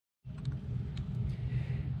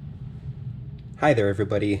Hi there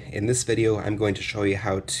everybody. In this video I'm going to show you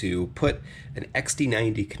how to put an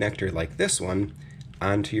XT90 connector like this one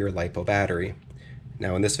onto your LiPo battery.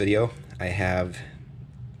 Now in this video I have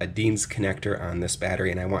a Dean's connector on this battery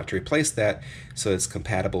and I want to replace that so it's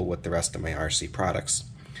compatible with the rest of my RC products.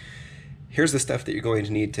 Here's the stuff that you're going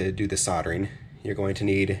to need to do the soldering. You're going to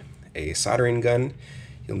need a soldering gun,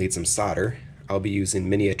 you'll need some solder. I'll be using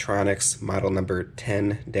Miniatronics model number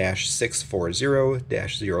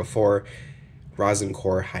 10-640-04 rosin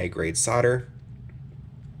core high-grade solder.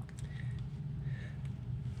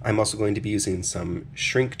 I'm also going to be using some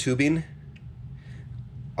shrink tubing.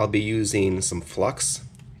 I'll be using some flux,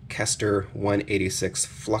 Kester 186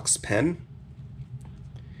 flux pen.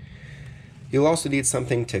 You'll also need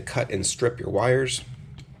something to cut and strip your wires,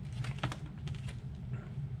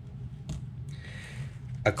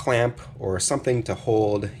 a clamp or something to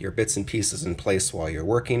hold your bits and pieces in place while you're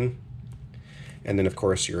working, and then of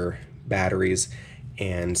course your batteries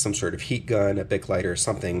and some sort of heat gun, a Bic lighter,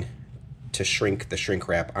 something to shrink the shrink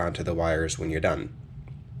wrap onto the wires when you're done.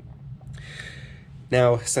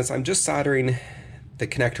 Now, since I'm just soldering the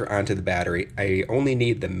connector onto the battery, I only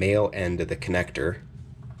need the male end of the connector.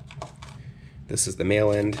 This is the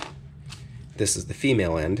male end, this is the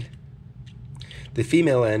female end. The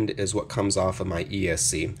female end is what comes off of my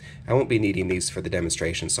ESC. I won't be needing these for the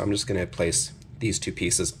demonstration, so I'm just going to place these two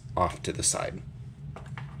pieces off to the side.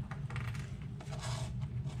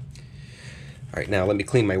 Alright, now let me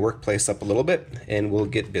clean my workplace up a little bit and we'll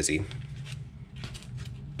get busy.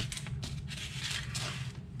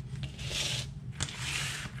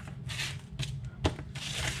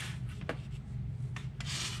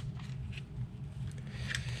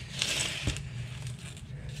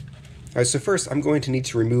 Alright, so first I'm going to need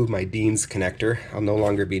to remove my Dean's connector. I'll no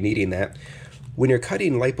longer be needing that. When you're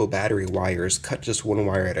cutting LiPo battery wires, cut just one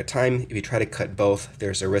wire at a time. If you try to cut both,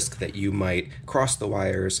 there's a risk that you might cross the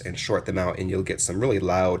wires and short them out, and you'll get some really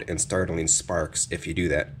loud and startling sparks if you do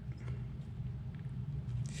that.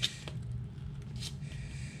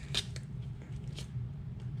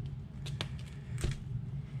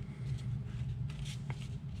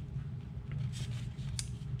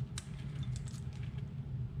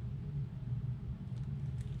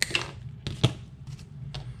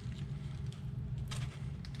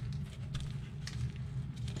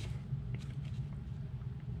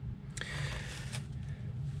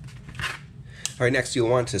 Alright, next you'll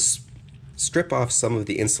want to strip off some of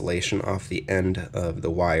the insulation off the end of the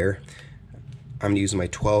wire. I'm using my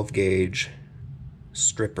 12 gauge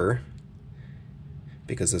stripper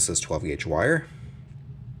because this is 12 gauge wire.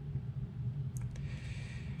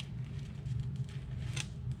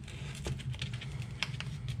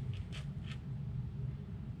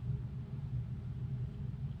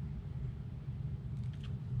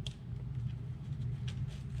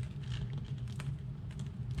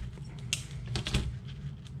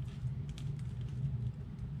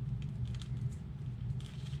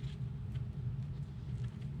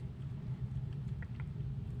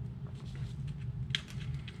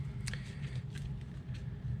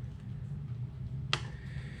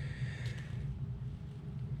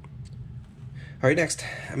 Alright, next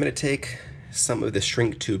I'm going to take some of the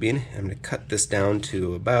shrink tubing. I'm going to cut this down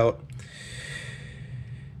to about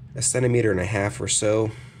 1.5 centimeters or so,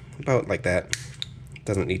 about like that.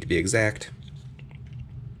 Doesn't need to be exact.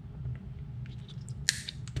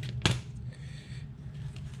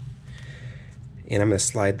 And I'm going to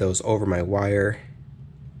slide those over my wire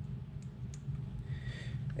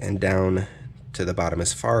and down to the bottom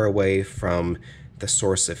as far away from the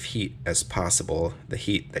source of heat as possible, the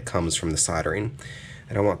heat that comes from the soldering.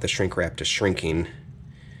 I don't want the shrink wrap to shrinking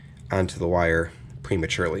onto the wire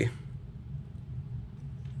prematurely.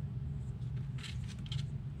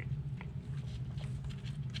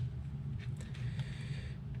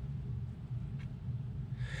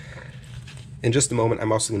 In just a moment,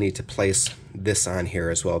 I'm also going to need to place this on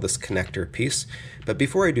here as well, this connector piece. But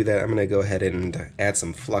before I do that, I'm going to go ahead and add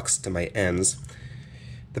some flux to my ends.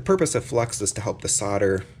 The purpose of flux is to help the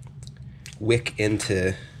solder wick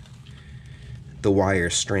into the wire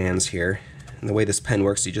strands here. And the way this pen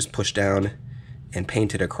works, you just push down and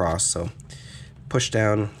paint it across. So push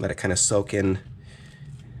down, let it kind of soak in,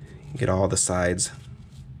 get all the sides,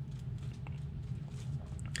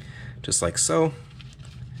 just like so.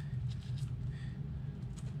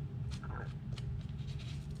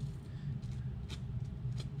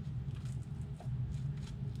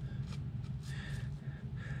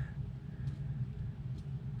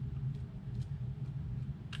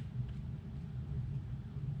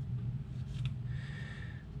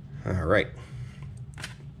 All right.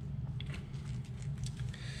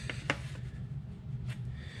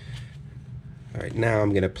 Alright, now I'm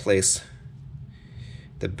going to place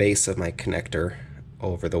the base of my connector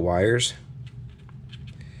over the wires.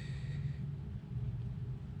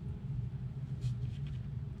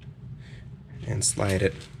 And slide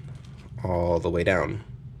it all the way down.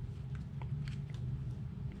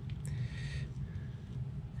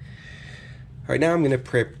 Alright, now I'm going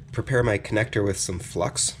to prepare my connector with some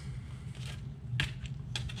flux.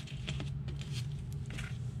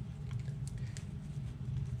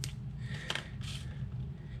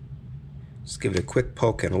 Just give it a quick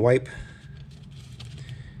poke and a wipe,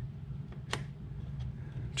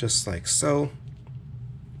 just like so.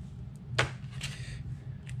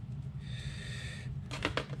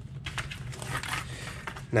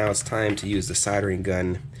 Now it's time to use the soldering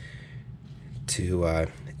gun to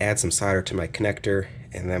add some solder to my connector,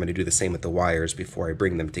 and then I'm going to do the same with the wires before I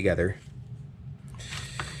bring them together.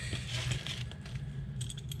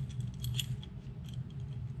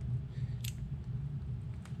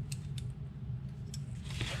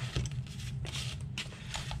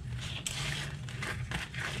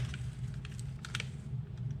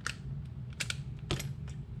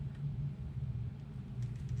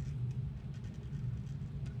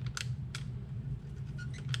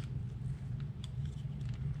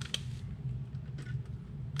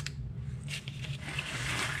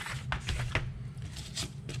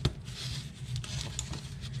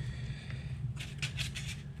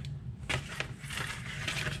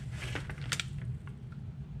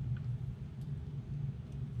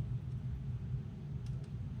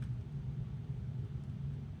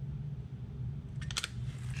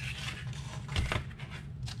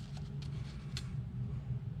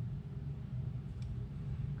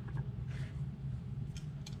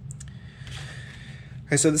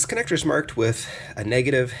 Okay, so this connector is marked with a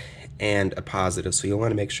negative and a positive, so you'll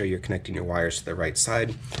want to make sure you're connecting your wires to the right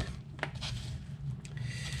side.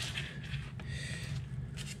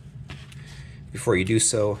 Before you do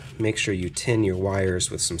so, make sure you tin your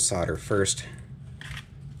wires with some solder first.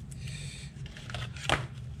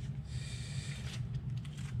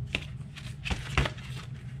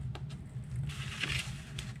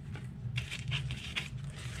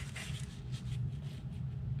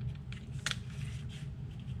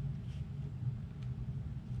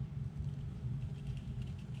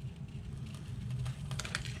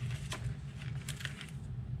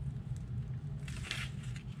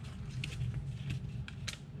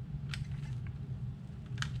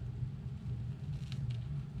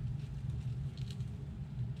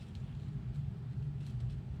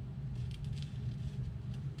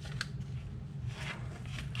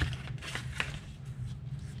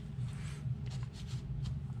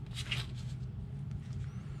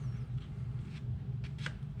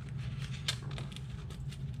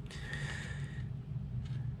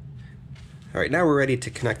 Alright, now we're ready to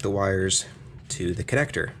connect the wires to the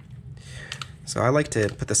connector. So I like to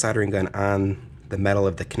put the soldering gun on the metal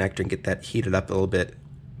of the connector and get that heated up a little bit,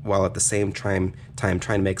 while at the same time trying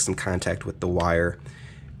to make some contact with the wire.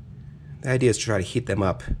 The idea is to try to heat them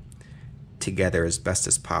up together as best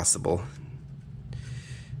as possible.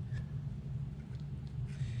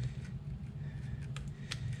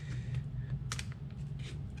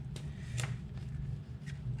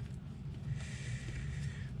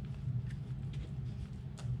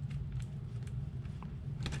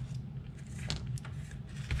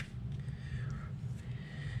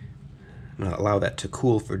 I'm going to allow that to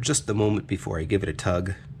cool for just a moment before I give it a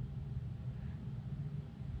tug.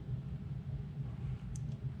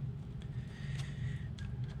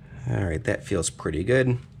 Alright, that feels pretty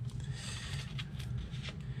good.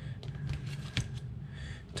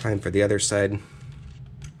 Time for the other side.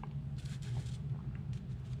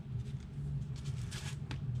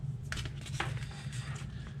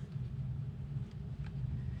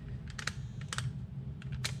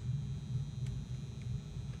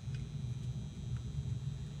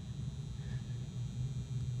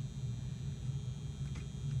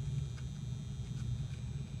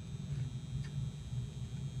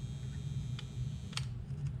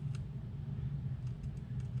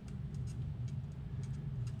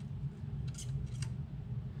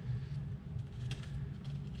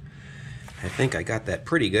 I think I got that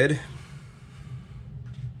pretty good.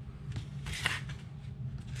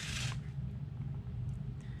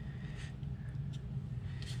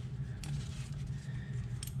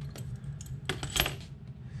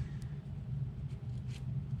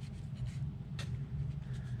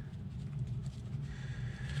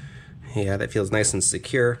 Yeah, that feels nice and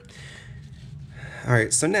secure.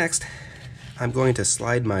 Alright, so next I'm going to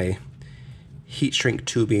slide my heat shrink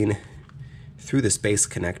tubing through this base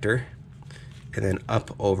connector and then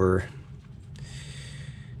up over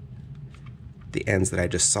the ends that I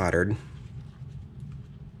just soldered.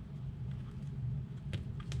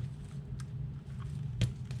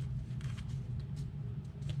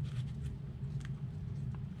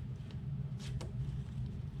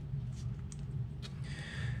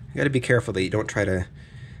 You got to be careful that you don't try to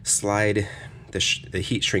slide the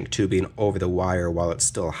heat shrink tubing over the wire while it's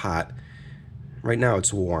still hot. Right now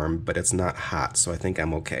it's warm, but it's not hot, so I think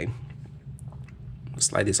I'm okay.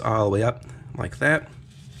 Slide these all the way up like that.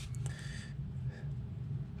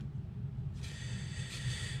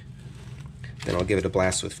 Then I'll give it a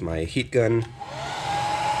blast with my heat gun.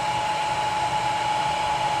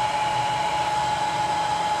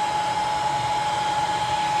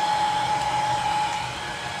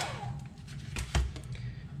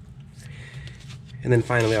 And then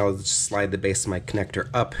finally I'll just slide the base of my connector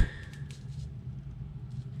up.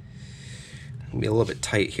 It'll be a little bit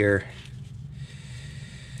tight here.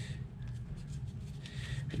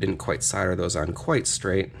 I didn't quite solder those on quite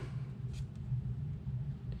straight.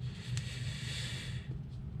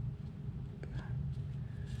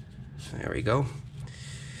 There we go.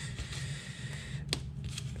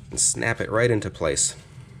 And snap it right into place.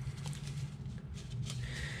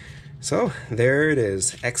 So there it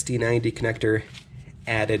is, XT90 connector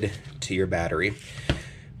added to your battery.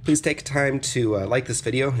 Please take time to like this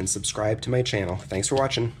video and subscribe to my channel. Thanks for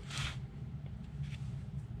watching.